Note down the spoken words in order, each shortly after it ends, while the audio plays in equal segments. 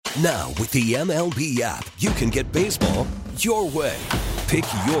Now, with the MLB app, you can get baseball your way. Pick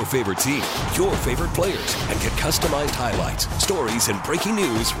your favorite team, your favorite players, and get customized highlights, stories, and breaking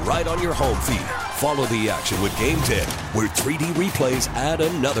news right on your home feed. Follow the action with Game 10, where 3D replays add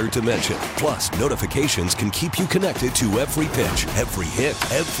another dimension. Plus, notifications can keep you connected to every pitch, every hit,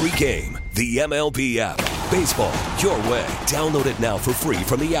 every game. The MLB app. Baseball your way. Download it now for free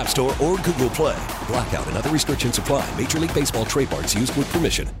from the App Store or Google Play. Blackout and other restrictions apply. Major League Baseball trademarks used with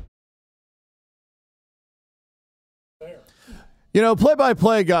permission. You know,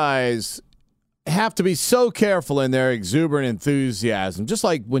 play-by-play guys have to be so careful in their exuberant enthusiasm, just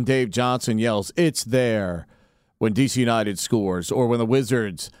like when Dave Johnson yells, "It's there," when DC United scores, or when the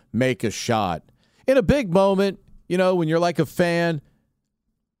Wizards make a shot. In a big moment, you know, when you're like a fan,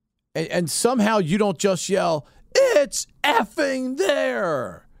 and somehow you don't just yell, "It's effing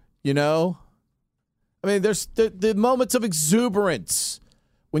there," you know? I mean, there's the moments of exuberance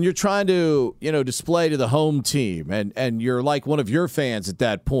when you're trying to, you know, display to the home team and you're like one of your fans at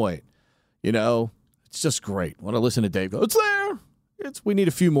that point, you know, it's just great. I want to listen to Dave go, "It's there." We need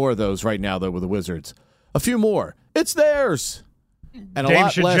a few more of those right now, though, with the Wizards. A few more. It's theirs. And Dave a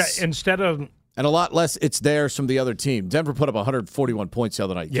lot less. And a lot less, it's theirs from the other team. Denver put up 141 points the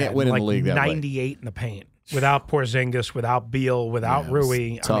other night. You can't win in the league that 98 in the paint without Porzingis, without Beal, without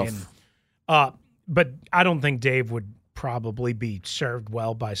Rui. Tough. But I don't think Dave would probably be served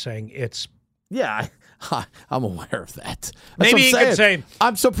well by saying it's. Yeah, I'm aware of that. Maybe he could say.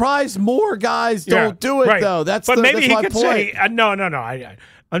 I'm surprised more guys don't do it, though. That's maybe he my could point. say, no.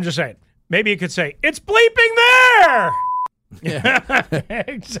 I'm just saying. Maybe he could say, "It's bleeping there." Yeah,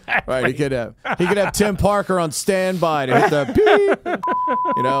 exactly. Right, he could have Tim Parker on standby to hit the beep.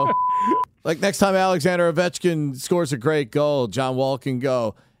 You know, like next time Alexander Ovechkin scores a great goal, John Wall can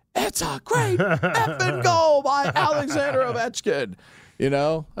go, "It's a great effing goal by Alexander Ovechkin." You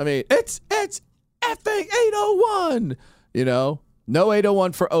know, I mean, it's effing 801. You know, no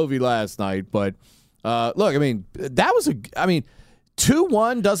 801 for Ovi last night, but look, I mean, that was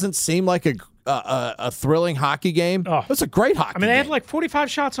 2-1 doesn't seem like a thrilling hockey game. Oh. It was a great hockey game. They had like 45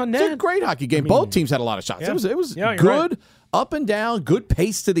 shots on net. It's a great hockey game. Both teams had a lot of shots. Yeah. It was Yeah, good, right. up and down, good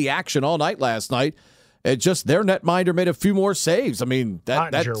pace to the action all night last night. It just their netminder made a few more saves. I mean,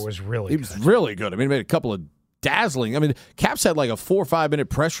 Pottinger was really good. He was really good. I mean, he made a couple of dazzling. I mean, Caps had like a 4 or 5 minute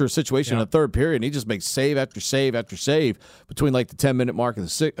pressure situation in the third period, and he just makes save after save after save between like the 10-minute mark and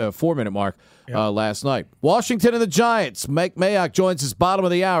the 4-minute mark last night. Washington and the Giants. Mike Mayock joins us bottom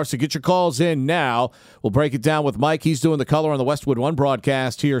of the hour, so get your calls in now. We'll break it down with Mike. He's doing the color on the Westwood One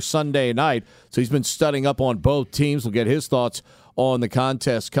broadcast here Sunday night, so he's been studying up on both teams. We'll get his thoughts on the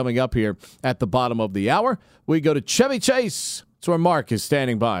contest coming up here at the bottom of the hour. We go to Chevy Chase. That's where Mark is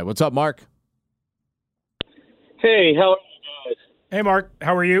standing by. What's up, Mark? Hey, how are you guys? Hey, Mark.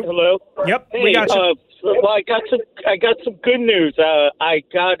 How are you? Hello. Yep, Hey, we got you. Well, I got some good news. I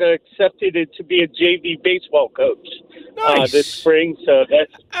got accepted to be a JV baseball coach Nice. this spring. So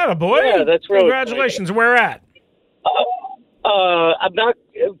that's Attaboy. Yeah, that's really Congratulations. exciting. Where at? I'm not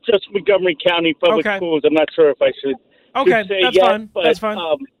just Montgomery County Public Okay. Schools. I'm not sure if I should say that's yet, fine. But, That's fine.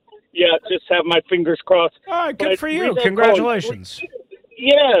 yeah, just have my fingers crossed. All right, good But for you. reason I'm Congratulations.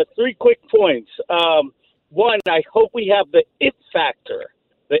 calling- 3 quick points. One, I hope we have the it factor.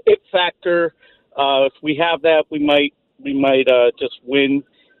 The it factor. If we have that, we might just win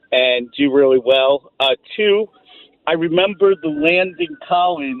and do really well. 2, I remember the Landon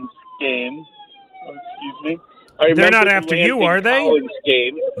Collins game. Oh, excuse me. They're not after you, are they? Collins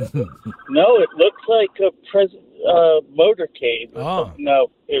game. No, it looks like a motorcade. Oh. No,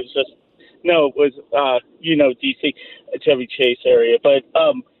 it was DC, Chevy Chase area, but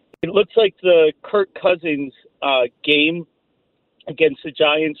it looks like the Kirk Cousins game against the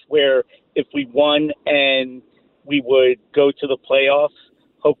Giants, where if we won and we would go to the playoffs.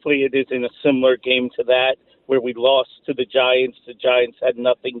 Hopefully it is in a similar game to that, where we lost to the Giants. The Giants had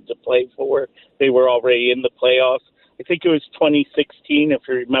nothing to play for. They were already in the playoffs. I think it was 2016, if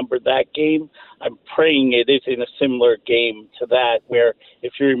you remember that game. I'm praying it is in a similar game to that, where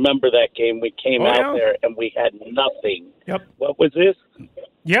if you remember that game, we came out there and we had nothing. Yep. What was this?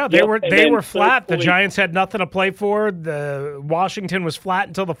 Yeah, they were flat. The thirdly- Giants had nothing to play for. The Washington was flat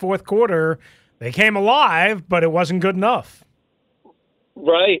until the fourth quarter. They came alive, but it wasn't good enough.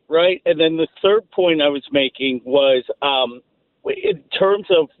 Right. And then the third point I was making was in terms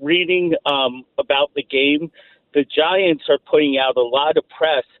of reading about the game, the Giants are putting out a lot of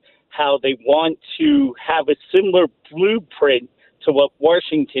press how they want to have a similar blueprint to what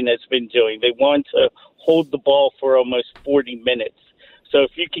Washington has been doing. They want to hold the ball for almost 40 minutes. So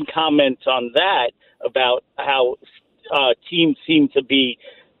if you can comment on that, about how teams seem to be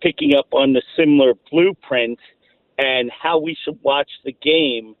picking up on the similar blueprint and how we should watch the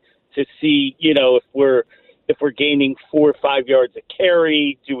game to see, if we're gaining 4 or 5 yards a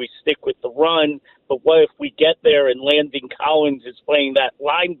carry, do we stick with the run? But what if we get there and Landon Collins is playing that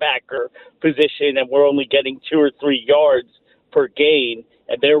linebacker position and we're only getting 2 or 3 yards per gain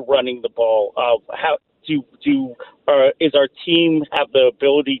and they're running the ball? How is our team have the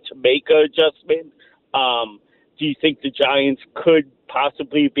ability to make an adjustment? Do you think the Giants could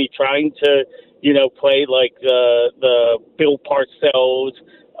possibly be trying to, play like the Bill Parcells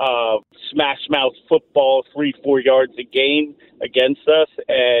smash mouth football 3-4 yards a game against us?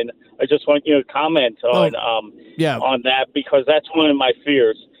 And I just want you to comment on that, because that's one of my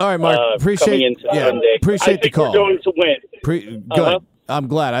fears. All right, Mark. Appreciate the call. We're going to win. Good. I'm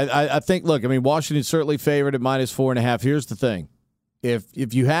glad. I think. Look, I mean, Washington's certainly favored at -4.5. Here's the thing: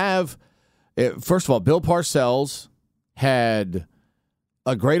 if you have, first of all, Bill Parcells had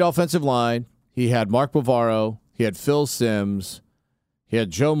a great offensive line. He had Mark Bavaro. He had Phil Simms. He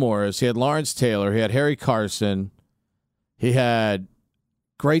had Joe Morris. He had Lawrence Taylor. He had Harry Carson. He had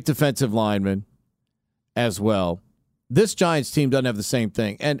great defensive linemen as well. This Giants team doesn't have the same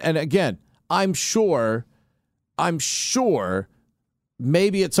thing. And again, I'm sure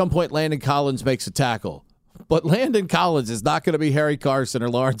maybe at some point Landon Collins makes a tackle. But Landon Collins is not going to be Harry Carson or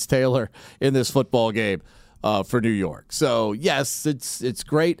Lawrence Taylor in this football game for New York. So, yes, it's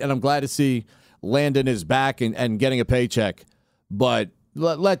great, and I'm glad to see Landon is back and getting a paycheck. But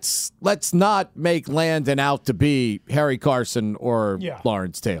let's not make Landon out to be Harry Carson or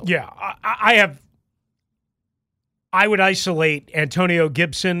Lawrence Taylor. Yeah, I would isolate Antonio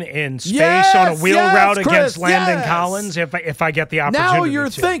Gibson in space on a wheel route against Landon Collins if I get the opportunity. Now you're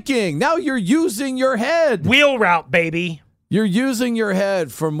thinking. Now you're using your head. Wheel route, baby. You're using your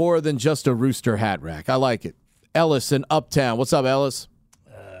head for more than just a rooster hat rack. I like it. Ellis in Uptown. What's up, Ellis?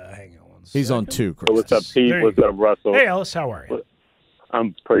 Hang on one second. He's on 2, Chris. What's up, Pete? What's up, Russell? Hey, Ellis. How are you?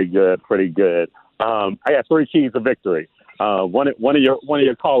 I'm pretty good. I got 3 keys to victory. One of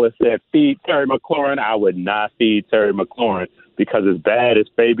your callers said, feed Terry McLaurin. I would not feed Terry McLaurin, because as bad as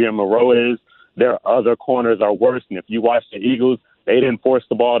Fabian Moreau is, their other corners are worse. And if you watch the Eagles, they didn't force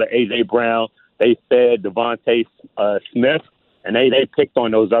the ball to A.J. Brown. They fed Devontae Smith, and they picked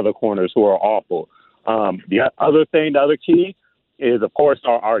on those other corners who are awful. The other key is, of course,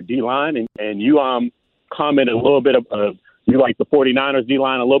 our D-line. And you commented a little bit of you like the 49ers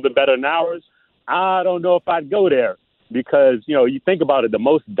D-line a little bit better than ours. I don't know if I'd go there, because, you think about it, the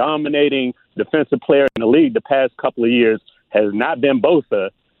most dominating defensive player in the league the past couple of years has not been Bosa,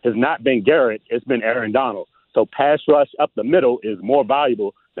 has not been Garrett, it's been Aaron Donald. So pass rush up the middle is more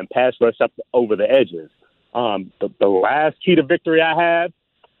valuable than pass rush up over the edges. The last key to victory I have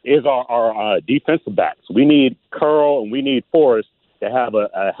is our defensive backs. We need Curl and we need Forrest to have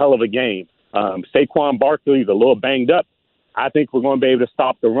a hell of a game. Saquon Barkley is a little banged up. I think we're going to be able to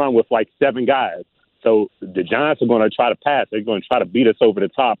stop the run with like 7 guys. So the Giants are going to try to pass. They're going to try to beat us over the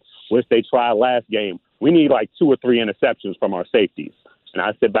top, which they tried last game. We need like 2 or 3 interceptions from our safeties. And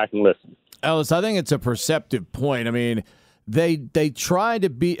I sit back and listen. Ellis, I think it's a perceptive point. I mean, they try to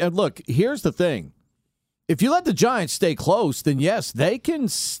be – and look, here's the thing. If you let the Giants stay close, then yes, they can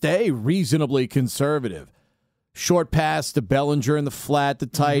stay reasonably conservative. Short pass to Bellinger in the flat, the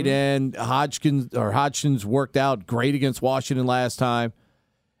tight end. Hodgkins worked out great against Washington last time.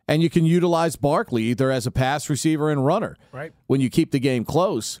 And you can utilize Barkley either as a pass receiver and runner when you keep the game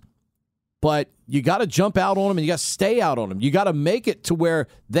close. But you got to jump out on them and you got to stay out on them. You got to make it to where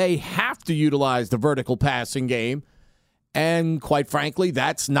they have to utilize the vertical passing game. And quite frankly,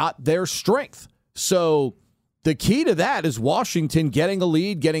 that's not their strength. So the key to that is Washington getting a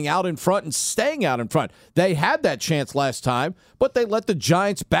lead, getting out in front, and staying out in front. They had that chance last time, but they let the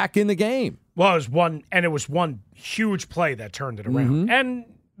Giants back in the game. Well, it was one huge play that turned it around. And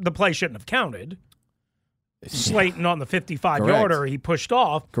the play shouldn't have counted. Slayton on the 55-yarder, he pushed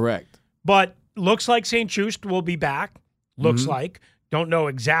off. Correct. But looks like St. Juste will be back. Looks like. Don't know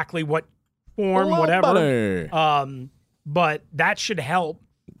exactly what form, whatever. But that should help.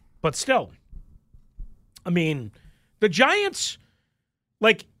 But still, I mean, the Giants,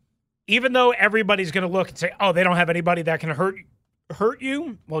 like, even though everybody's going to look and say, oh, they don't have anybody that can hurt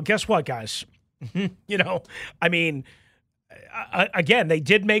you. Well, guess what, guys? I mean, again, they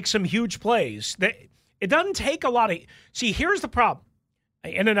did make some huge plays. It doesn't take a lot of – see, here's the problem.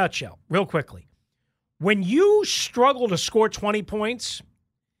 In a nutshell, real quickly. When you struggle to score 20 points,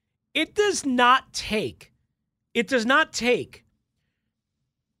 it does not take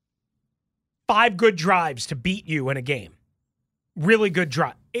 5 good drives to beat you in a game. Really good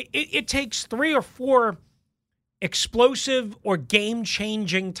drive. It takes 3 or 4 explosive or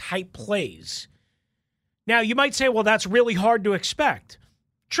game-changing type plays. Now, you might say, well, that's really hard to expect.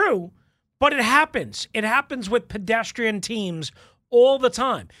 True, but it happens. It happens with pedestrian teams all the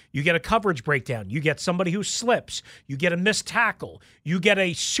time. You get a coverage breakdown. You get somebody who slips. You get a missed tackle. You get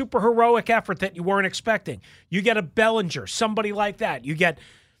a super heroic effort that you weren't expecting. You get a Bellinger, somebody like that. You get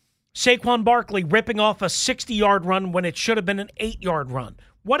Saquon Barkley ripping off a 60-yard run when it should have been an 8-yard run.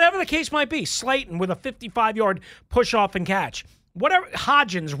 Whatever the case might be, Slayton with a 55-yard push-off and catch. Whatever,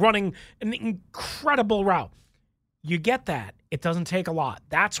 Hodgins running an incredible route. You get that. It doesn't take a lot.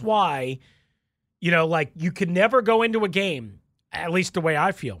 That's why, you can never go into a game, at least the way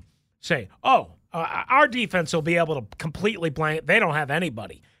I feel, say, our defense will be able to completely blank. They don't have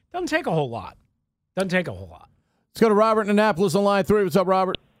anybody. Doesn't take a whole lot. Let's go to Robert in Annapolis on line 3. What's up,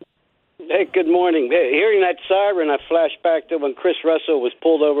 Robert? Hey, good morning. Hearing that siren, I flashed back to when Chris Russell was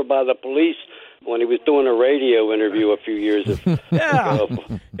pulled over by the police when he was doing a radio interview a few years ago.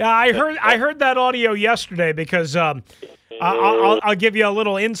 I heard that audio yesterday because I'll give you a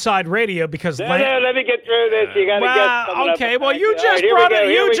little inside radio because let me get through this. You got to get coming okay. up. Well, you just brought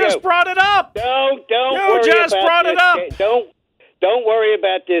it. You just brought it up. Don't you worry just about brought it up. Don't worry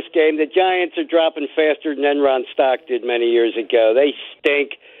about this game. The Giants are dropping faster than Enron stock did many years ago. They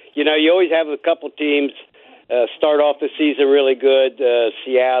stink. You always have a couple teams start off the season really good,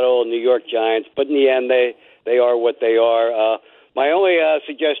 Seattle, New York Giants, but in the end they are what they are. My only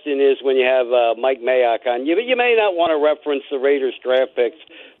suggestion is when you have Mike Mayock on, you may not want to reference the Raiders draft picks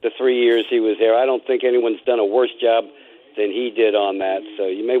the 3 years he was there. I don't think anyone's done a worse job than he did on that, so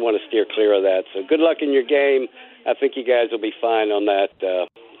you may want to steer clear of that. So good luck in your game. I think you guys will be fine on that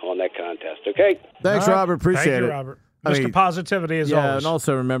contest, okay? Thanks, Robert. Appreciate it. Thank you, Robert. Mr. Positivity as always. Yeah, and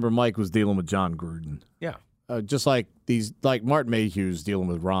also remember Mike was dealing with John Gruden. Yeah. Just like Martin Mayhew's dealing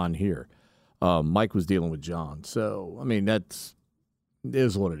with Ron here. Mike was dealing with John. So, it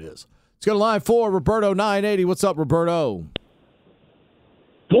is what it is. Let's go to line 4, Roberto 980. What's up, Roberto?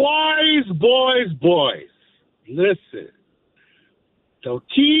 Boys. Listen. The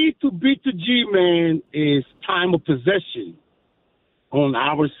key to beat the G-Man is time of possession on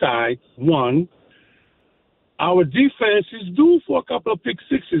our side, one. Our defense is due for a couple of pick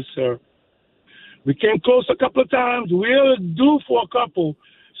sixes, sir. We came close a couple of times. We're due for a couple.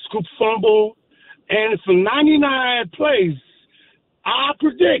 Scoop fumble. And for 99 plays, I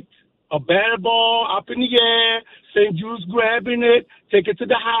predict a bad ball up in the air, St. Jude's grabbing it, take it to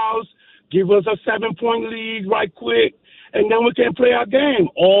the house, give us a 7-point lead right quick, and then we can play our game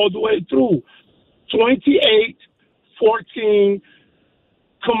all the way through. 28-14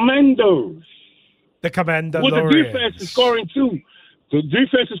 Commanders. The Commanders. With the defense is scoring 2. The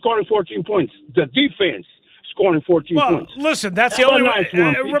defense is scoring 14 points. The defense scoring 14 points. Well, listen, that's the only way.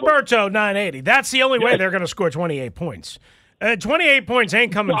 Roberto 980. That's the only way they're going to score 28 points. 28 points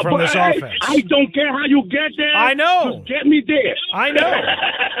ain't coming from this offense. I don't care how you get there. I know. Just get me there. I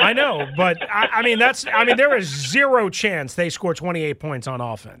know. But there is zero chance they score 28 points on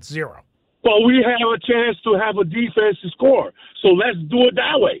offense. Zero. Well, we have a chance to have a defense to score. So let's do it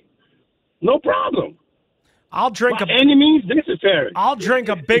that way. No problem. I'll drink by any means necessary. I'll drink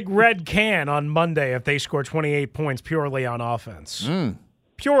a big red can on Monday if they score 28 points purely on offense.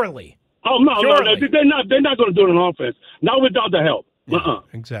 Purely. Oh no, they're not going to do it on offense. Not without the help.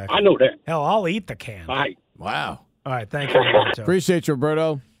 Exactly. I know that. Hell, I'll eat the can. Right. Wow. All right, thank you, Roberto. Appreciate you,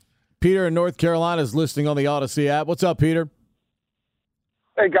 Roberto. Peter in North Carolina is listening on the Odyssey app. What's up, Peter?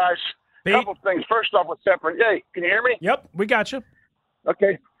 Hey guys, Pete? Couple things. First off, with San Francisco, hey, can you hear me? Yep, we got you.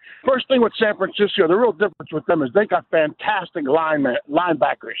 Okay. First thing with San Francisco, the real difference with them is they got fantastic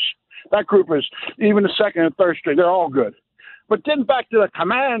linebackers. That group is, even the second and third string, they're all good. But getting back to the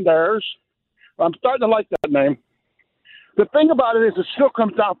Commanders, I'm starting to like that name. The thing about it is it still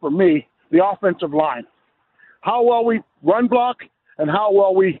comes down for me, the offensive line. How well we run block and how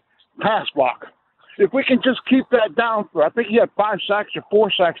well we pass block. If we can just keep that down I think he had 5 sacks or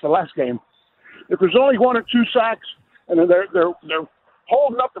 4 sacks the last game. If there's only 1 or 2 sacks and they're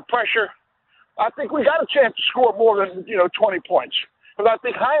holding up the pressure, I think we got a chance to score more than 20 points. Because I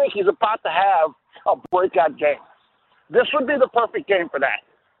think Heineke's about to have a breakout game. This would be the perfect game for that.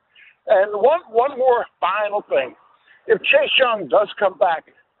 And one more final thing. If Chase Young does come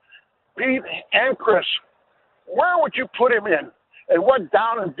back, Pete and Chris, where would you put him in? And what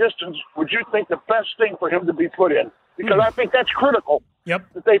down and distance would you think the best thing for him to be put in? Because I think that's critical that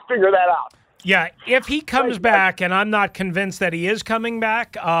they figure that out. Yeah, if he comes back, and I'm not convinced that he is coming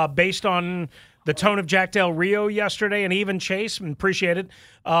back, based on the tone of Jack Del Rio yesterday and even Chase, and appreciate it,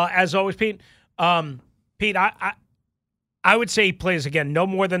 as always, Pete. Pete, I would say he plays, again, no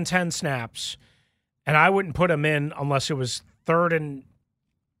more than 10 snaps. And I wouldn't put him in unless it was third and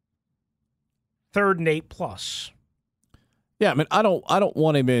 8+. Yeah, I mean, I don't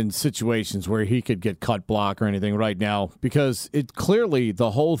want him in situations where he could get cut block or anything right now, because it clearly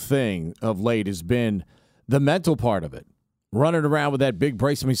the whole thing of late has been the mental part of it. Running around with that big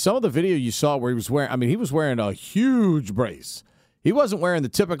brace. I mean, some of the video you saw where he was wearing a huge brace. He wasn't wearing the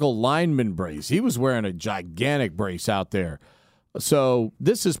typical lineman brace. He was wearing a gigantic brace out there. So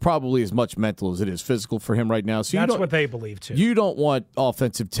this is probably as much mental as it is physical for him right now. So that's what they believe, too. You don't want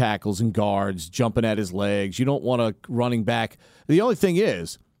offensive tackles and guards jumping at his legs. You don't want a running back. The only thing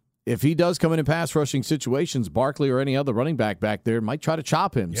is, if he does come in pass rushing situations, Barkley or any other running back there might try to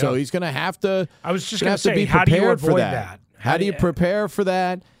chop him. Yeah. So he's going to have to. I was just going to say, how do you avoid that? How do you prepare for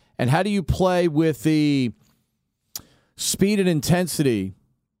that? And how do you play with the speed and intensity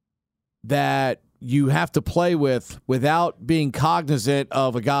that you have to play with without being cognizant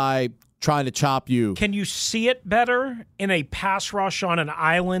of a guy trying to chop you? Can you see it better in a pass rush on an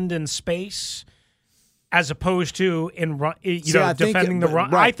island in space as opposed to in defending the run?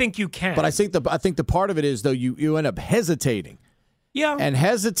 Right. I think you can. But I think the part of it is, though, you end up hesitating. Yeah. And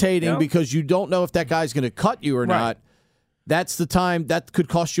hesitating because you don't know if that guy's going to cut you or not. That's the time that could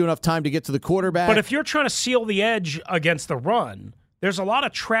cost you enough time to get to the quarterback. But if you're trying to seal the edge against the run, there's a lot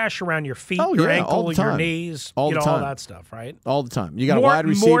of trash around your feet, your ankle, your knees, all that stuff, right? All the time. You got a wide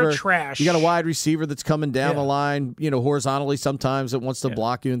receiver. More trash. You got a wide receiver that's coming down the line, horizontally sometimes that wants to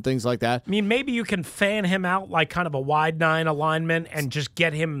block you and things like that. I mean, maybe you can fan him out like kind of a wide 9 alignment and just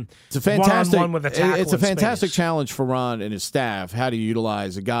get him one-on-one with a tackle. It's a fantastic challenge for Ron and his staff. How do you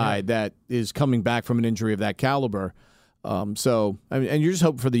utilize a guy that is coming back from an injury of that caliber? And you're just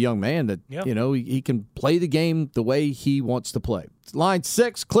hoping for the young man that, he can play the game the way he wants to play. Line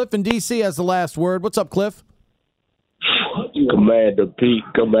 6, Cliff in D.C. has the last word. What's up, Cliff? Commander Pete,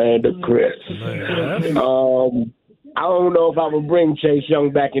 Commander Chris. I don't know if I would bring Chase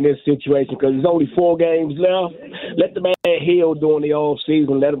Young back in this situation because there's only 4 games left. Let the man heal during the off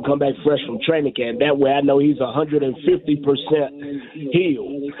season. Let him come back fresh from training camp. That way I know he's 150%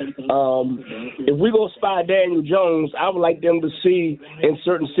 healed. If we go spy Daniel Jones, I would like them to see in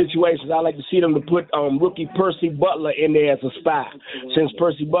certain situations, I'd like to see them to put rookie Percy Butler in there as a spy, since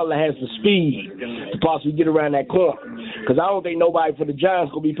Percy Butler has the speed to possibly get around that corner. Because I don't think nobody for the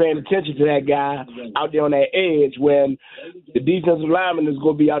Giants going to be paying attention to that guy out there on that edge when the defensive lineman is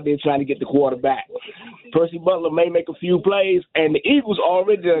going to be out there trying to get the quarterback. Percy Butler may make a few plays, and the Eagles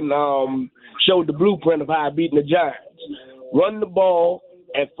already showed the blueprint of how beating the Giants. Run the ball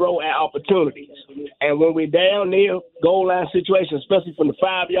and throw at opportunities. And when we're down near goal line situation, especially from the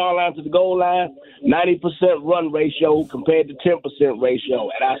 5-yard line to the goal line, 90% run ratio compared to 10% ratio.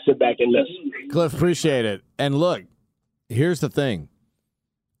 And I sit back and listen. Cliff, appreciate it. And look, here's the thing.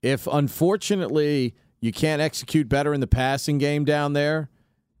 If, unfortunately, you can't execute better in the passing game down there,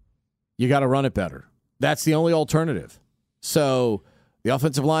 you got to run it better. That's the only alternative. So the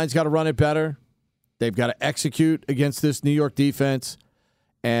offensive line's got to run it better. They've got to execute against this New York defense.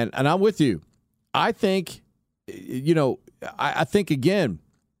 And I'm with you. I think, I think, again,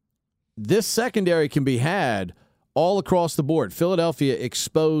 this secondary can be had all across the board. Philadelphia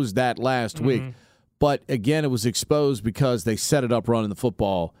exposed that last week. But, again, it was exposed because they set it up running the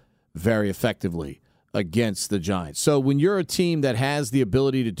football very effectively against the Giants. So when you're a team that has the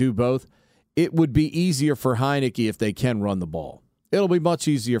ability to do both, it would be easier for Heineke if they can run the ball. It'll be much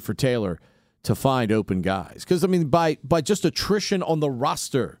easier for Taylor to find open guys. Because, I mean, by just attrition on the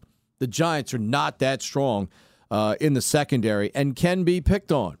roster, the Giants are not that strong in the secondary and can be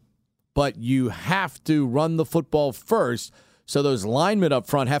picked on. But you have to run the football first, so those linemen up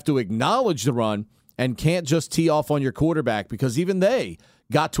front have to acknowledge the run and can't just tee off on your quarterback, because even they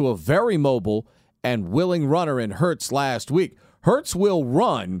got to a very mobile and willing runner in Hurts last week. Hurts will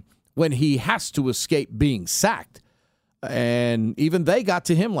run when he has to escape being sacked. And even they got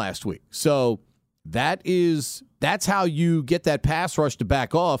to him last week. So that's how you get that pass rush to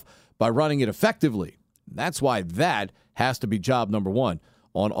back off, by running it effectively. That's why that has to be job number one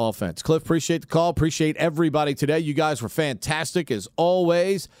on offense. Cliff, appreciate the call. Appreciate everybody today. You guys were fantastic as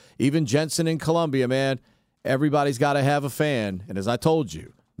always. Even Jensen in Columbia, man. Everybody's got to have a fan. And as I told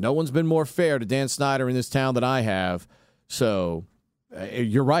you, no one's been more fair to Dan Snyder in this town than I have. So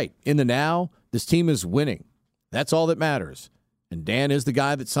you're right. In the now, this team is winning. That's all that matters. And Dan is the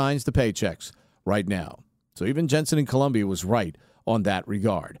guy that signs the paychecks right now. So even Jensen in Columbia was right on that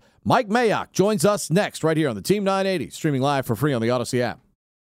regard. Mike Mayock joins us next right here on the Team 980, streaming live for free on the Odyssey app.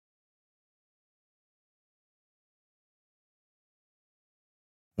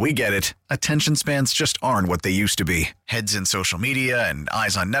 We get it. Attention spans just aren't what they used to be. Heads in social media and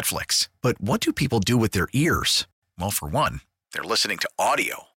eyes on Netflix. But what do people do with their ears? Well, for one, they're listening to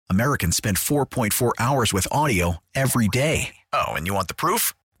audio. Americans spend 4.4 hours with audio every day. Oh, and you want the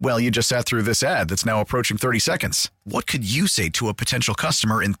proof? Well, you just sat through this ad that's now approaching 30 seconds. What could you say to a potential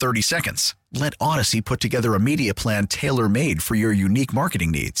customer in 30 seconds? Let Odyssey put together a media plan tailor-made for your unique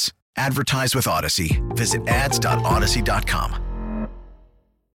marketing needs. Advertise with Odyssey. Visit ads.odyssey.com.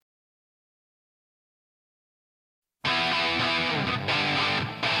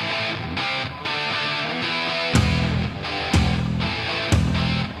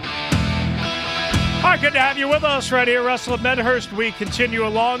 All right, good to have you with us right here, Russell at Medhurst. We continue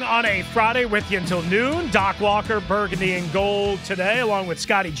along on a Friday with you until noon. Doc Walker, Burgundy and Gold today, along with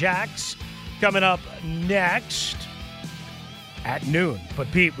Scotty Jacks coming up next at noon. But,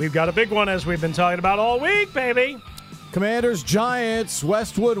 Pete, we've got a big one as we've been talking about all week, baby. Commanders, Giants,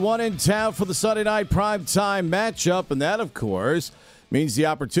 Westwood one in town for the Sunday night primetime matchup. And that, of course, means the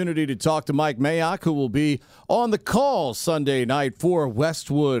opportunity to talk to Mike Mayock, who will be on the call Sunday night for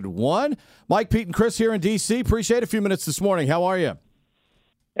Westwood 1. Mike, Pete, and Chris here in D.C. Appreciate a few minutes this morning. How are you?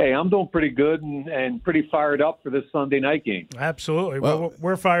 Hey, I'm doing pretty good and pretty fired up for this Sunday night game. Absolutely. Well,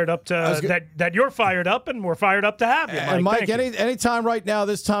 we're fired up to that you're fired up, and we're fired up to have you, Mike. And Mike, any time right now,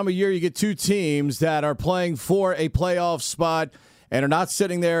 this time of year, you get two teams that are playing for a playoff spot and are not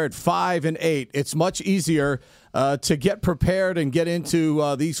sitting there at 5-8. It's much easier to get prepared and get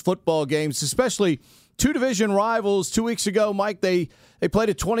into these football games, especially two division rivals. 2 weeks ago, Mike, they played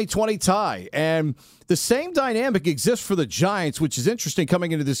a 20-20 tie, and the same dynamic exists for the Giants, which is interesting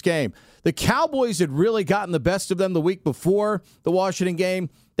coming into this game. The Cowboys had really gotten the best of them the week before the Washington game.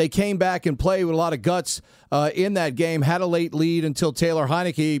 They came back and played with a lot of guts in that game, had a late lead until Taylor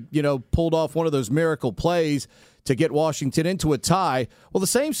Heineke, pulled off one of those miracle plays to get Washington into a tie. Well, the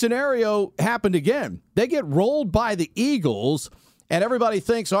same scenario happened again. They get rolled by the Eagles, and everybody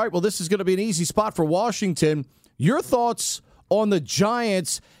thinks, all right, well, this is going to be an easy spot for Washington. Your thoughts on the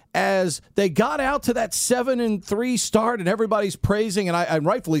Giants as they got out to that 7-3 start, and everybody's praising, and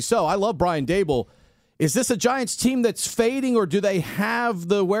rightfully so. I love Brian Daboll. Is this a Giants team that's fading, or do they have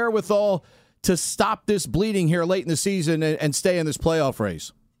the wherewithal to stop this bleeding here late in the season and stay in this playoff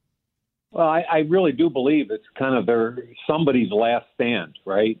race? Well, I really do believe it's kind of somebody's last stand,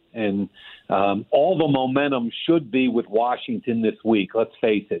 right? And all the momentum should be with Washington this week. Let's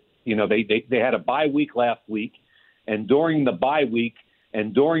face it. They had a bye week last week, and during the bye week,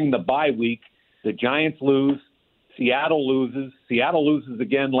 the Giants lose, Seattle loses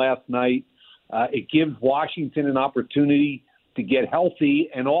again last night. It gives Washington an opportunity to get healthy,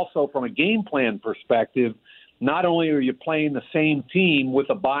 and also from a game plan perspective, not only are you playing the same team with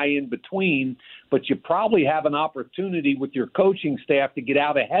a bye in between, but you probably have an opportunity with your coaching staff to get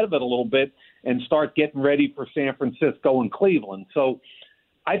out ahead of it a little bit and start getting ready for San Francisco and Cleveland. So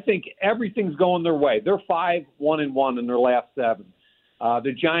I think everything's going their way. They're 5-1-1 in their last 7.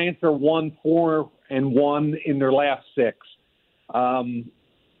 The Giants are 1-4-1 in their last 6. I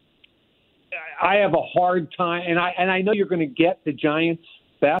have a hard time, and I know you're going to get the Giants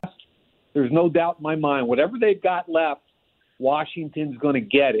best. There's no doubt in my mind. Whatever they've got left, Washington's going to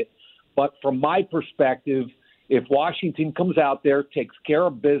get it. But from my perspective, if Washington comes out there, takes care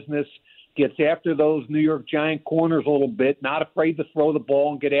of business, gets after those New York Giant corners a little bit, not afraid to throw the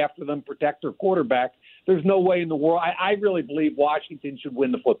ball and get after them, protect their quarterback, there's no way in the world. I really believe Washington should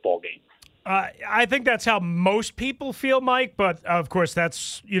win the football game. I think that's how most people feel, Mike, but of course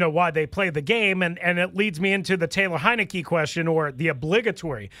that's why they play the game, and it leads me into the Taylor Heineke question, or the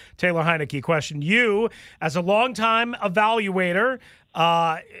obligatory Taylor Heineke question. You, as a longtime evaluator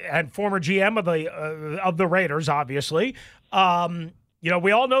and former GM of the Raiders, obviously, we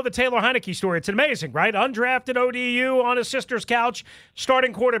all know the Taylor Heineke story. It's amazing, right? Undrafted ODU on his sister's couch,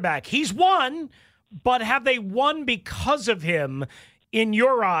 starting quarterback. He's won, but have they won because of him in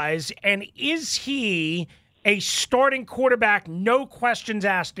your eyes? And is he a starting quarterback, no questions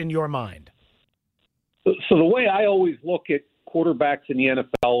asked, in your mind? So the way I always look at quarterbacks in the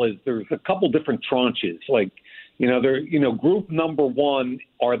NFL is there's a couple different tranches. Like, group number one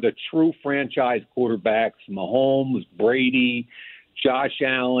are the true franchise quarterbacks: Mahomes, Brady, Josh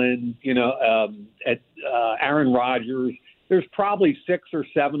Allen, Aaron Rodgers. There's probably 6 or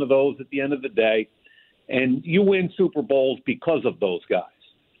 7 of those at the end of the day. And you win Super Bowls because of those guys.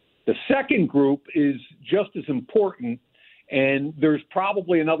 The second group is just as important, and there's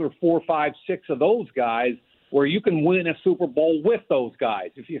probably another 4, 5, 6 of those guys where you can win a Super Bowl with those guys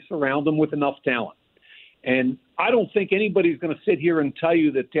if you surround them with enough talent. And I don't think anybody's going to sit here and tell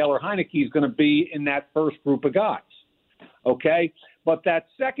you that Taylor Heineke is going to be in that first group of guys. okay? But that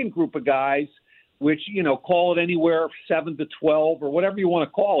second group of guys, which, call it anywhere 7 to 12 or whatever you want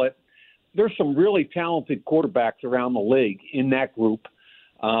to call it, there's some really talented quarterbacks around the league in that group.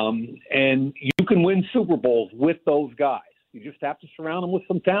 And you can win Super Bowls with those guys. You just have to surround them with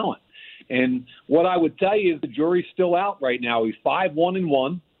some talent. And what I would tell you is the jury's still out right now. He's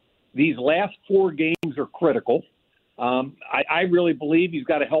 5-1-1. These last 4 games are critical. I really believe he's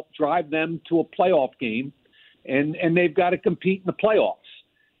got to help drive them to a playoff game, and they've got to compete in the playoffs.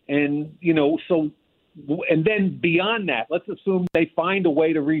 And, and then beyond that, let's assume they find a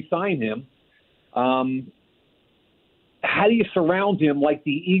way to re-sign him. How do you surround him like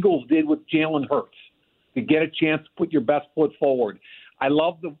the Eagles did with Jalen Hurts to get a chance to put your best foot forward? I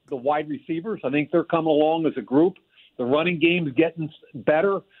love the wide receivers. I think they're coming along as a group. The running game's getting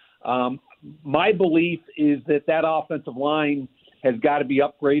better. My belief is that offensive line has got to be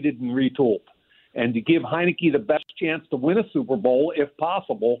upgraded and retooled. And to give Heineke the best chance to win a Super Bowl, if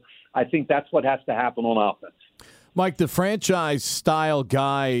possible, I think that's what has to happen on offense. Mike, the franchise-style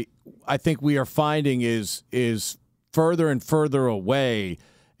guy, I think we are finding is further and further away,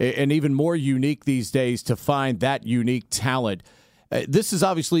 and even more unique these days to find that unique talent. This has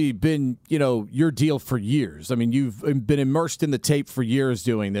obviously been, your deal for years. I mean, you've been immersed in the tape for years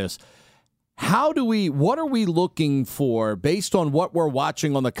doing this. What are we looking for based on what we're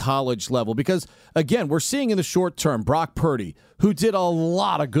watching on the college level? Because, again, we're seeing in the short term Brock Purdy, who did a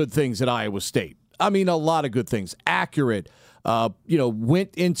lot of good things at Iowa State. I mean, a lot of good things. Accurate,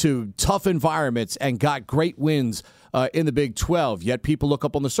 went into tough environments and got great wins in the Big 12. Yet people look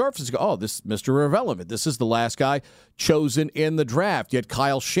up on the surface and go, oh, this is Mr. Irrelevant. This is the last guy chosen in the draft. Yet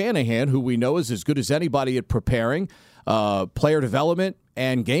Kyle Shanahan, who we know is as good as anybody at preparing, player development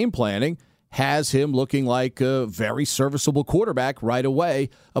and game planning, has him looking like a very serviceable quarterback right away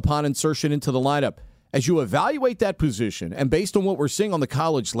upon insertion into the lineup. As you evaluate that position, and based on what we're seeing on the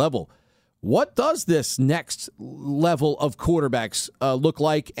college level, what does this next level of quarterbacks look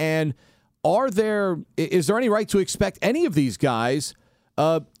like? And is there any right to expect any of these guys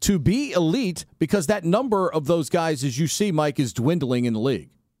to be elite? Because that number of those guys, as you see, Mike, is dwindling in the league.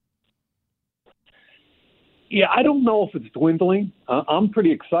 Yeah, I don't know if it's dwindling. I'm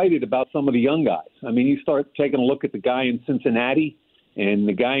pretty excited about some of the young guys. I mean, you start taking a look at the guy in Cincinnati and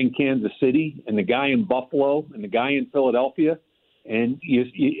the guy in Kansas City and the guy in Buffalo and the guy in Philadelphia. And,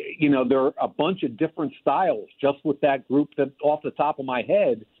 there are a bunch of different styles just with that group that off the top of my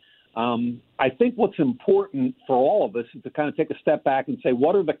head. I think what's important for all of us is to kind of take a step back and say,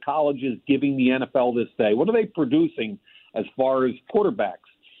 what are the colleges giving the NFL this day? What are they producing as far as quarterbacks?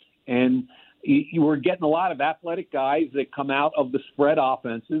 And you were getting a lot of athletic guys that come out of the spread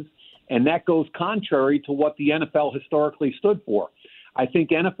offenses, and that goes contrary to what the NFL historically stood for. I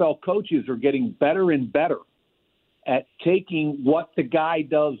think NFL coaches are getting better and better at taking what the guy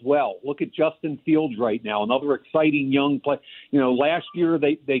does well. Look at Justin Fields right now, another exciting young player. Last year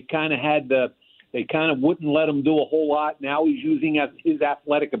they kind of wouldn't let him do a whole lot. Now he's using his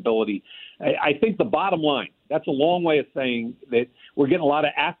athletic ability. I think the bottom line, that's a long way of saying that we're getting a lot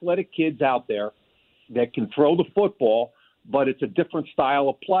of athletic kids out there that can throw the football, but it's a different style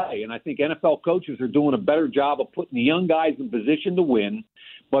of play. And I think NFL coaches are doing a better job of putting the young guys in position to win.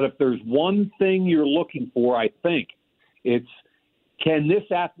 But if there's one thing you're looking for, I think it's, can this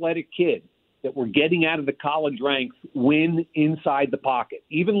athletic kid that we're getting out of the college ranks win inside the pocket?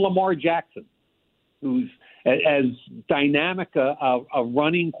 Even Lamar Jackson, who's as dynamic a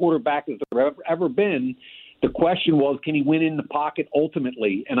running quarterback as there ever been, the question was, can he win in the pocket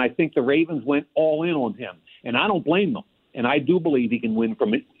ultimately? And I think the Ravens went all in on him. And I don't blame them. And I do believe he can win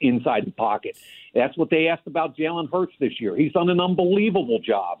from inside the pocket. That's what they asked about Jalen Hurts this year. He's done an unbelievable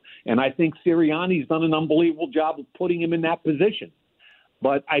job. And I think Sirianni's done an unbelievable job of putting him in that position.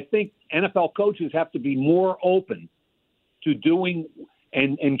 But I think NFL coaches have to be more open to doing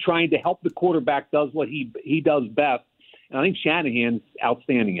and trying to help the quarterback does what he does best. And I think Shanahan's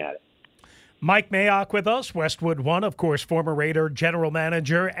outstanding at it. Mike Mayock with us, Westwood One, of course, former Raider general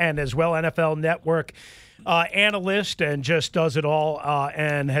manager and as well NFL Network analyst, and just does it all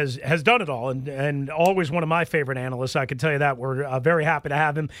and has done it all, and always one of my favorite analysts, I can tell you that. We're very happy to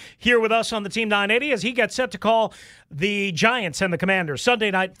have him here with us on the Team 980 as he gets set to call the Giants and the Commanders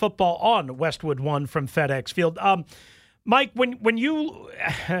Sunday Night Football on Westwood One from FedEx Field. Mike, when you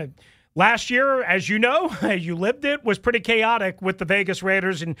last year, as you know, you lived it, was pretty chaotic with the Vegas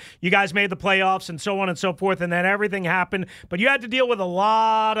Raiders, and you guys made the playoffs and so on and so forth, and then everything happened, but you had to deal with a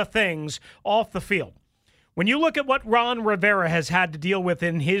lot of things off the field. When you look at what Ron Rivera has had to deal with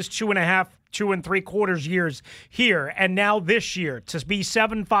in his 2.5 2 3/4 years here, and now this year to be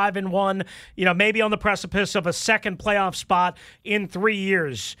 7-5-1, maybe on the precipice of a second playoff spot in 3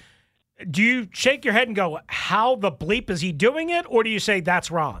 years. Do you shake your head and go, how the bleep is he doing it, or do you say that's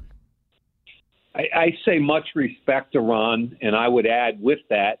Ron? I say much respect to Ron, and I would add with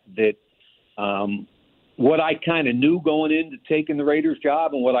that what I kind of knew going into taking the Raiders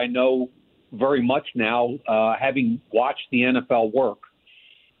job and what I know very much now, having watched the NFL work,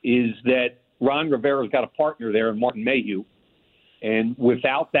 is that Ron Rivera's got a partner there in Martin Mayhew. And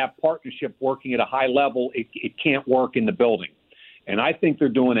without that partnership working at a high level, it can't work in the building. And I think they're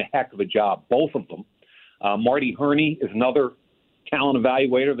doing a heck of a job, both of them. Marty Herney is another talent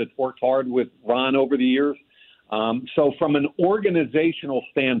evaluator that's worked hard with Ron over the years. So from an organizational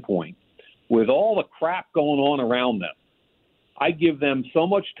standpoint, with all the crap going on around them, I give them so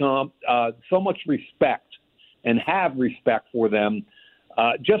much time, so much respect, and have respect for them,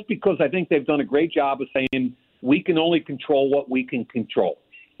 just because I think they've done a great job of saying we can only control what we can control.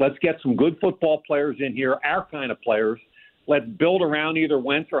 Let's get some good football players in here, our kind of players. Let's build around either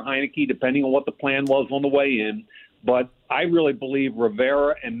Wentz or Heineke, depending on what the plan was on the way in. But I really believe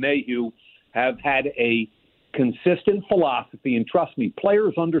Rivera and Mayhew have had a consistent philosophy, and trust me,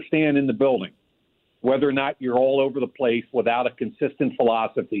 players understand in the building whether or not you're all over the place without a consistent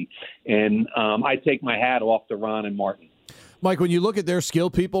philosophy. And I take my hat off to Ron and Martin. Mike, when you look at their skill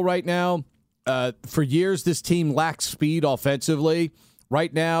people right now, for years this team lacked speed offensively.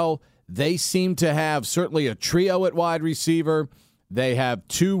 Right now, they seem to have certainly a trio at wide receiver. They have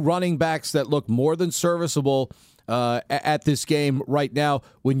 2 running backs that look more than serviceable at this game right now.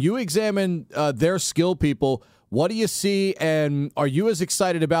 When you examine their skill people, what do you see, and are you as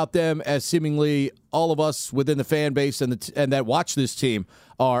excited about them as seemingly all of us within the fan base and that watch this team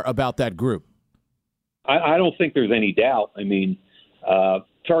are about that group? I don't think there's any doubt. I mean,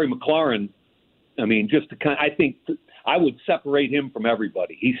 Terry McLaurin, I think I would separate him from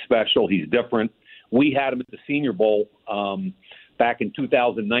everybody. He's special. He's different. We had him at the Senior Bowl back in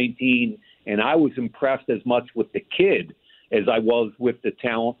 2019, and I was impressed as much with the kid as I was with the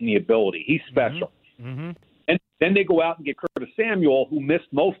talent and the ability. He's special. Mm-hmm. And then they go out and get Curtis Samuel, who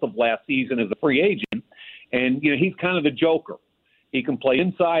missed most of last season as a free agent, and he's kind of the joker. He can play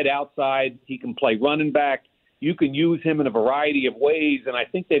inside, outside. He can play running back. You can use him in a variety of ways, and I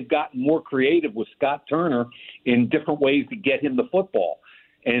think they've gotten more creative with Scott Turner in different ways to get him the football.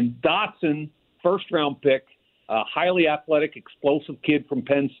 And Dotson, first-round pick, a highly athletic, explosive kid from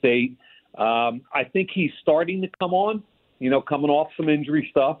Penn State. I think he's starting to come on, coming off some injury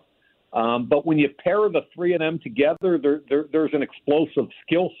stuff. But when you pair the 3 of them together, there's an explosive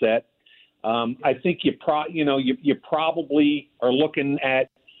skill set. I think you probably are looking at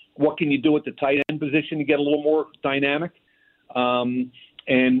what can you do at the tight end position to get a little more dynamic.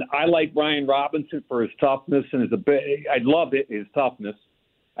 And I like Brian Robinson for his toughness and I love his toughness.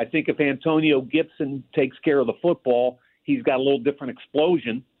 I think if Antonio Gibson takes care of the football, he's got a little different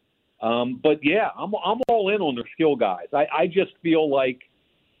explosion. But yeah, I'm all in on their skill guys. I just feel like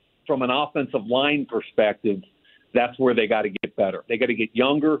from an offensive line perspective, that's where they got to get better. They got to get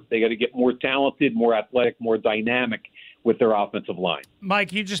younger. They got to get more talented, more athletic, more dynamic with their offensive line.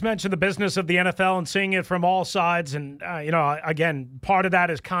 Mike, you just mentioned the business of the NFL and seeing it from all sides. And, again, part of that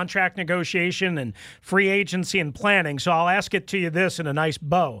is contract negotiation and free agency and planning. So I'll ask it to you this in a nice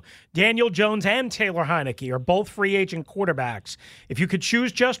bow. Daniel Jones and Taylor Heineke are both free agent quarterbacks. If you could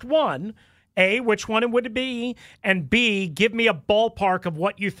choose just one, A, which one would it be? And B, give me a ballpark of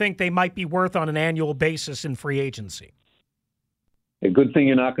what you think they might be worth on an annual basis in free agency. A good thing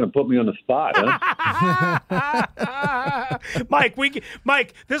you're not going to put me on the spot, huh? Mike,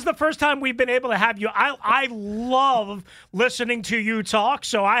 this is the first time we've been able to have you. I love listening to you talk,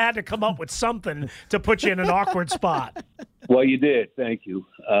 so I had to come up with something to put you in an awkward spot. Well, you did. Thank you.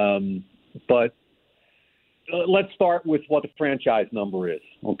 But let's start with what the franchise number is,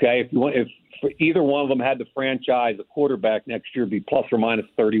 okay? If either one of them had to franchise a quarterback next year, it'd be plus or minus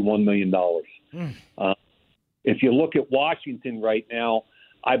 $31 million. If you look at Washington right now,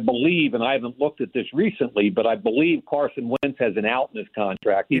 I believe, and I haven't looked at this recently, but I believe Carson Wentz has an out in his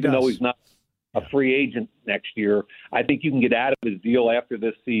contract, even though he's not a free agent next year. I think you can get out of his deal after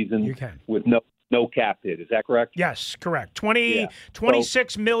this season with no cap hit. Is that correct? Yes, correct.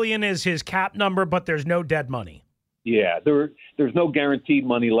 26 million is his cap number, but there's no dead money. Yeah, there's no guaranteed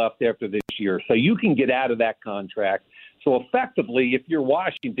money left after this year. So you can get out of that contract. So effectively, if you're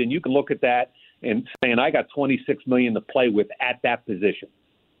Washington, you can look at that and saying, I got $26 million to play with at that position.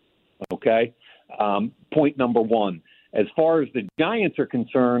 Okay? Point number one. As far as the Giants are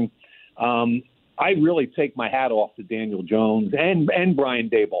concerned, I I really take my hat off to Daniel Jones and Brian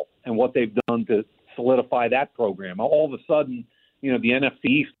Daboll and what they've done to solidify that program. All of a sudden, the NFC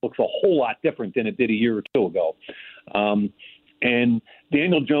East looks a whole lot different than it did a year or two ago. And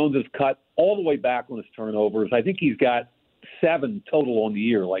Daniel Jones has cut all the way back on his turnovers. I think he's got 7 total on the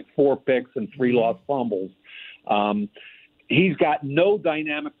year, like 4 picks and 3 lost fumbles. He's got no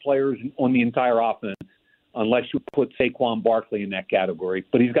dynamic players on the entire offense unless you put Saquon Barkley in that category.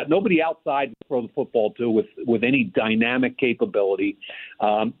 But he's got nobody outside to throw the football to with any dynamic capability.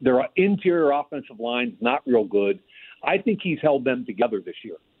 Their interior offensive line's not real good. I think he's held them together this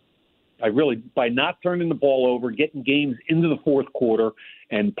year. By not turning the ball over, getting games into the fourth quarter,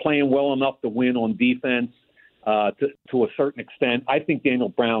 and playing well enough to win on defense to a certain extent, I think Daniel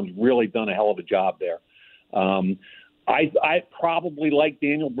Brown's really done a hell of a job there. I probably like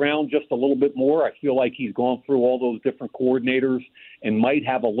Daniel Brown just a little bit more. I feel like he's gone through all those different coordinators and might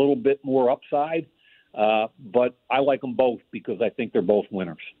have a little bit more upside. But I like them both because I think they're both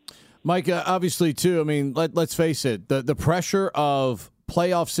winners. Mike, obviously, too, I mean, let's face it, the pressure of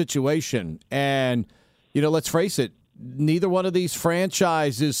playoff situation, and, let's face it, neither one of these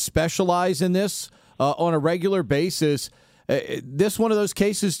franchises specialize in this on a regular basis. This one of those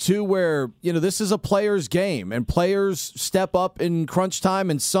cases, too, where, this is a player's game and players step up in crunch time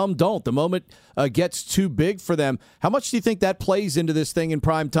and some don't. The moment gets too big for them. How much do you think that plays into this thing in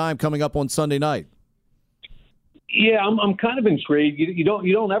prime time coming up on Sunday night? Yeah, I'm kind of intrigued. You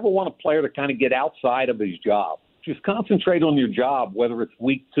don't ever want a player to kind of get outside of his job. Just concentrate on your job, whether it's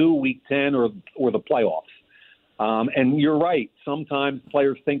week 2, week 10, or the playoffs. And you're right. Sometimes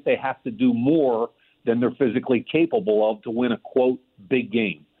players think they have to do more than they're physically capable of to win a, quote, big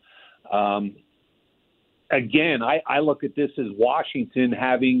game. Again, I look at this as Washington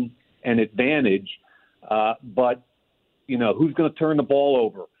having an advantage, but, who's going to turn the ball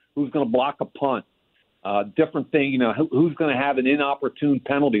over? Who's going to block a punt? Different thing, who's going to have an inopportune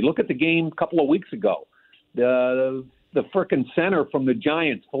penalty? Look at the game a couple of weeks ago. The frickin' center from the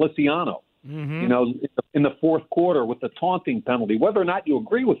Giants, Feliciano, in the fourth quarter with the taunting penalty. Whether or not you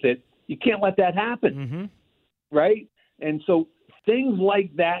agree with it, you can't let that happen, right? And so things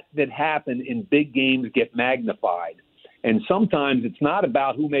like that happen in big games get magnified. And sometimes it's not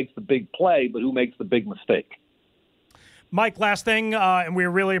about who makes the big play, but who makes the big mistake. Mike, last thing, and we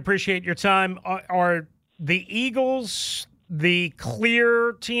really appreciate your time. Are the Eagles the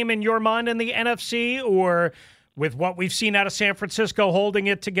clear team in your mind in the NFC, or with what we've seen out of San Francisco holding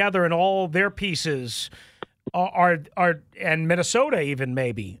it together and all their pieces, are and Minnesota even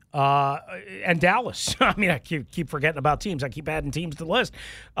maybe, and Dallas? I mean, I keep forgetting about teams. I keep adding teams to the list.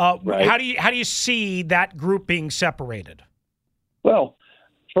 Right. How do you see that group being separated? Well,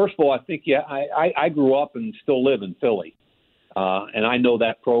 first of all, I think I grew up and still live in Philly. And I know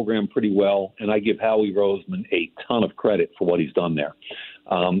that program pretty well, and I give Howie Roseman a ton of credit for what he's done there.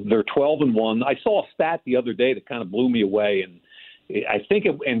 They're 12-1. I saw a stat the other day that kind of blew me away, and I think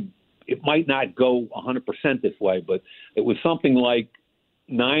it might not go 100% this way, but it was something like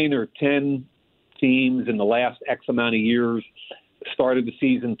 9 or 10 teams in the last X amount of years started the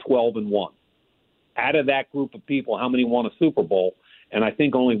season 12-1. Out of that group of people, how many won a Super Bowl? And I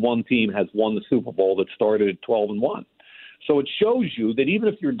think only one team has won the Super Bowl that started at 12-1. So it shows you that even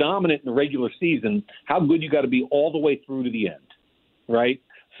if you're dominant in the regular season, how good you got to be all the way through to the end, right?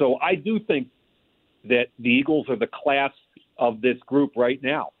 So I do think that the Eagles are the class of this group right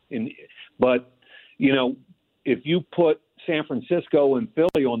now. But, if you put San Francisco and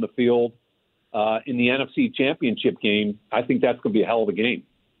Philly on the field in the NFC Championship game, I think that's going to be a hell of a game.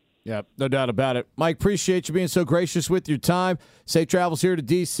 Yeah, no doubt about it. Mike, appreciate you being so gracious with your time. Safe travels here to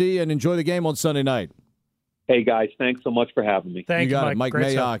D.C. and enjoy the game on Sunday night. Hey, guys, thanks so much for having me. Thank you, got Mike. Mike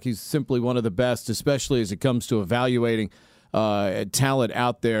Mayock, he's simply one of the best, especially as it comes to evaluating talent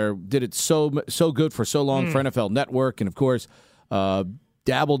out there. Did it so good for so long for NFL Network, and, of course,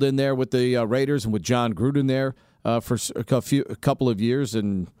 dabbled in there with the Raiders and with John Gruden there for a couple of years.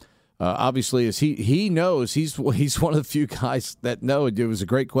 And obviously, as he knows, he's one of the few guys that know. It was a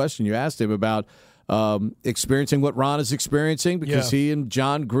great question you asked him about experiencing what Ron is experiencing, because he and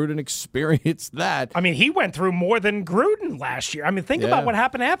John Gruden experienced that. I mean, he went through more than Gruden last year. I mean, think about what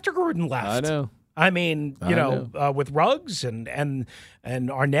happened after Gruden left. I know. I mean, with Ruggs and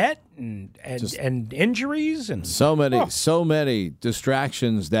Arnett and injuries and so many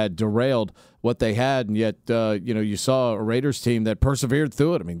distractions that derailed what they had, and yet you saw a Raiders team that persevered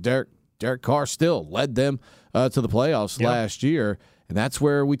through it. I mean, Derek Carr still led them to the playoffs last year. And that's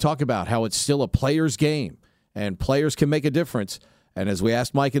where we talk about how it's still a player's game and players can make a difference. And as we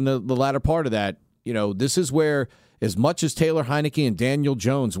asked Mike in the latter part of that, this is where, as much as Taylor Heineke and Daniel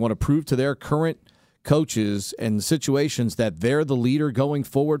Jones want to prove to their current coaches and situations that they're the leader going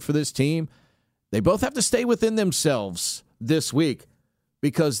forward for this team, they both have to stay within themselves this week,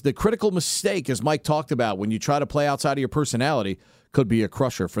 because the critical mistake, as Mike talked about, when you try to play outside of your personality, could be a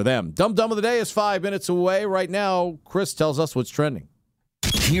crusher for them. Dumb of the Day is 5 minutes away. Right now, Chris tells us what's trending.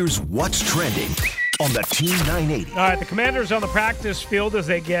 Here's what's trending on the Team 980. All right, the Commanders on the practice field as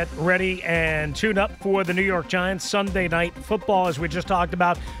they get ready and tune up for the New York Giants Sunday Night Football, as we just talked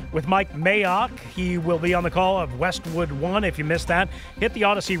about with Mike Mayock. He will be on the call of Westwood One. If you missed that, hit the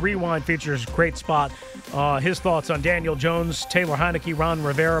Odyssey Rewind features. Great spot. His thoughts on Daniel Jones, Taylor Heineke, Ron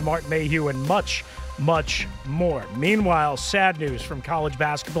Rivera, Martin Mayhew, and much more. Meanwhile, sad news from college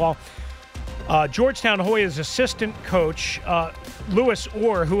basketball. Georgetown Hoyas assistant coach, Louis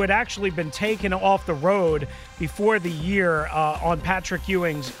Orr, who had actually been taken off the road before the year on Patrick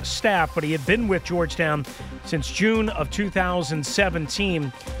Ewing's staff, but he had been with Georgetown since June of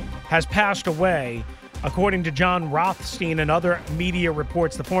 2017, has passed away. According to John Rothstein and other media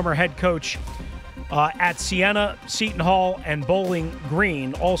reports, the former head coach at Siena, Seton Hall, and Bowling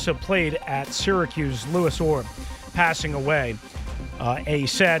Green also played at Syracuse. Louis Orr passing away. A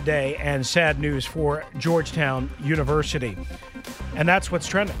sad day and sad news for Georgetown University. And that's what's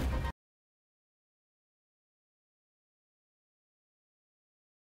trending.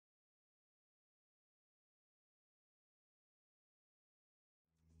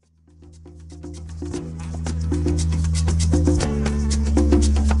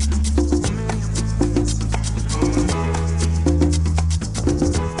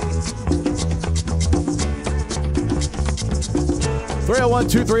 Oh,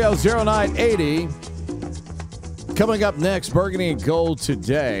 301-230-0980. Coming up next, Burgundy and Gold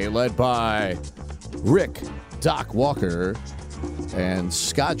today, led by Rick Doc Walker and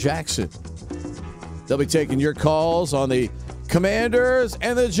Scott Jackson. They'll be taking your calls on the Commanders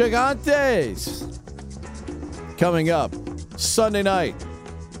and the Gigantes. Coming up Sunday night.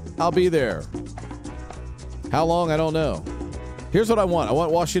 I'll be there. How long? I don't know. Here's what I want. I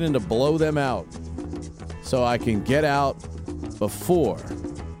want Washington to blow them out so I can get out before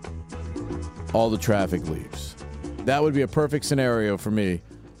all the traffic leaves. That would be a perfect scenario for me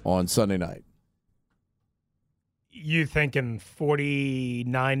on Sunday night. You thinking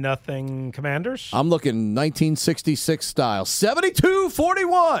 49-0 Commanders? I'm looking 1966 style,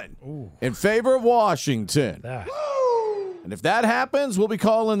 72-41 in favor of Washington. And if that happens, we'll be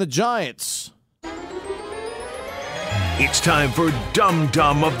calling the Giants. It's time for Dum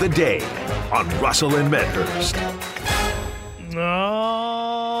Dum of the Day on Russell and Medhurst. All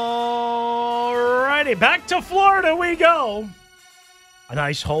righty, back to Florida we go. A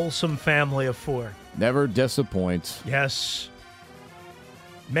nice, wholesome family of four. Never disappoints. Yes.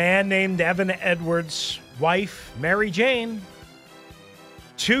 Man named Evan Edwards, wife Mary Jane,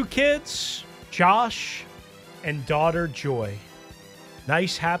 2 kids, Josh and daughter Joy.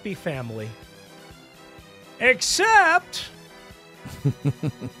 Nice, happy family. Except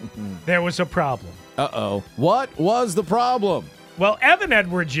there was a problem. Uh-oh. What was the problem? Well, Evan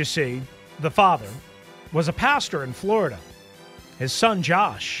Edwards, you see, the father, was a pastor in Florida. His son,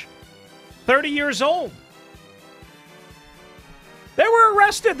 Josh, 30 years old. They were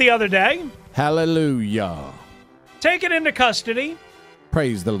arrested the other day. Hallelujah. Taken into custody.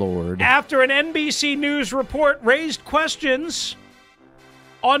 Praise the Lord. After an NBC News report raised questions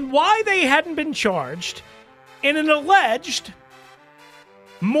on why they hadn't been charged in an alleged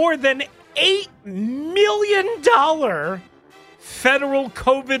more than $8 million federal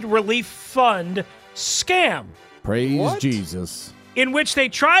COVID relief fund scam. Praise Jesus. In which they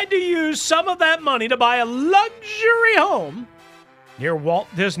tried to use some of that money to buy a luxury home near Walt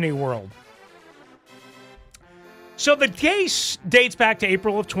Disney World. So the case dates back to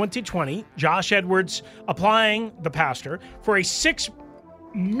April of 2020. Josh Edwards applying, the pastor, for a $6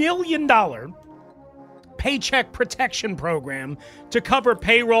 million paycheck protection program to cover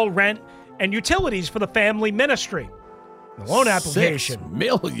payroll, rent, and utilities for the family ministry. The loan application. $6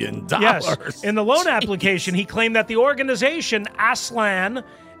 million. Yes. In the loan application, he claimed that the organization, Aslan,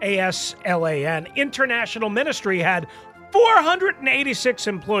 A-S-L-A-N, International Ministry, had 486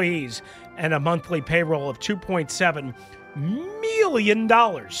 employees and a monthly payroll of $2.7 million.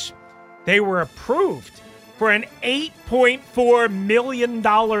 They were approved for an $8.4 million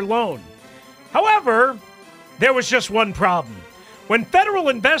loan. However, there was just one problem. When federal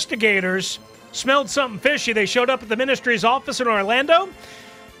investigators smelled something fishy, they showed up at the ministry's office in Orlando,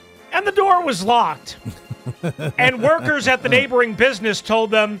 and the door was locked. And workers at the neighboring business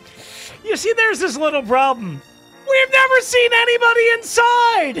told them, you see, there's this little problem. We've never seen anybody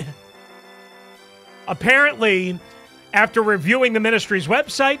inside. Apparently, After reviewing the ministry's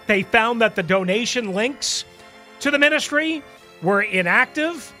website, they found that the donation links to the ministry were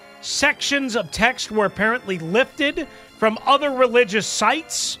inactive. Sections of text were apparently lifted from other religious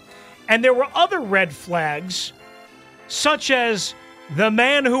sites. And there were other red flags, such as the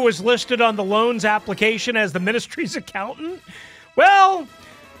man who was listed on the loans application as the ministry's accountant. Well,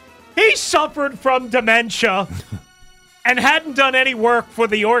 he suffered from dementia and hadn't done any work for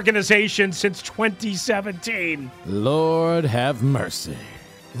the organization since 2017. Lord have mercy.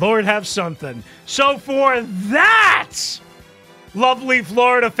 Lord have something. So for that lovely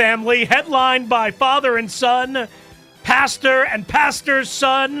Florida family, headlined by father and son, pastor and pastor's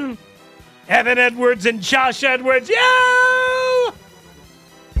son, Evan Edwards and Josh Edwards, yo!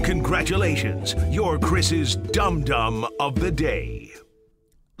 Congratulations, you're Chris's dum-dum of the day.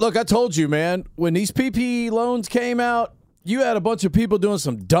 Look, I told you, man, when these PPP loans came out, you had a bunch of people doing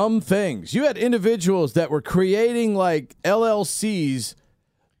some dumb things. You had individuals that were creating like LLCs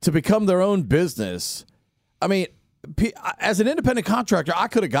to become their own business. I mean, as an independent contractor, I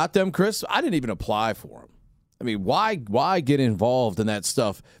could have got them, Chris. I didn't even apply for them. I mean, why get involved in that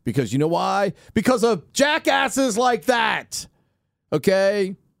stuff? Because you know why? Because of jackasses like that.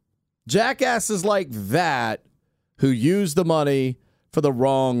 Okay? Jackasses like that who use the money for the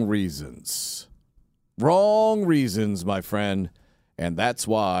wrong reasons. Wrong reasons, my friend. And that's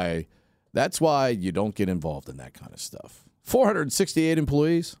why you don't get involved in that kind of stuff. 468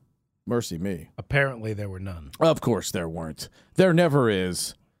 employees? Mercy me. Apparently there were none. Of course there weren't. There never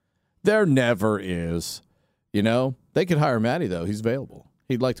is. There never is. You know, they could hire Matty, though. He's available.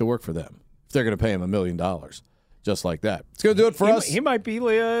 He'd like to work for them if they're going to pay him $1 million. Just like that. It's going to do it for us. He might be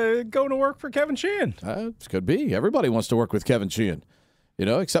going to work for Kevin Sheehan. It could be. Everybody wants to work with Kevin Sheehan. You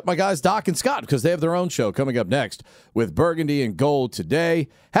know, except my guys Doc and Scott, because they have their own show coming up next with Burgundy and Gold today.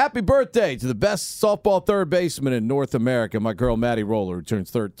 Happy birthday to the best softball third baseman in North America, my girl Maddie Roller, who turns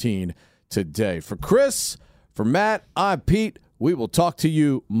 13 today. For Chris, for Matt, I'm Pete. We will talk to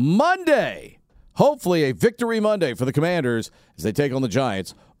you Monday. Hopefully a victory Monday for the Commanders as they take on the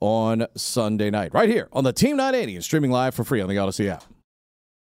Giants on Sunday night. Right here on the Team 980 and streaming live for free on the Odyssey app.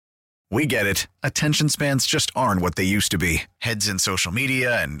 We get it. Attention spans just aren't what they used to be. Heads in social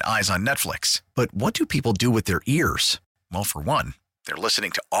media and eyes on Netflix. But what do people do with their ears? Well, for one, they're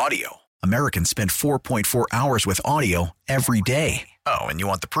listening to audio. Americans spend 4.4 hours with audio every day. Oh, and you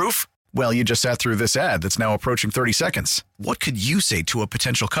want the proof? Well, you just sat through this ad that's now approaching 30 seconds. What could you say to a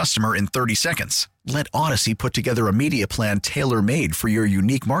potential customer in 30 seconds? Let Odyssey put together a media plan tailor-made for your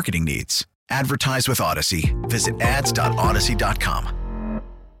unique marketing needs. Advertise with Odyssey. Visit ads.odyssey.com.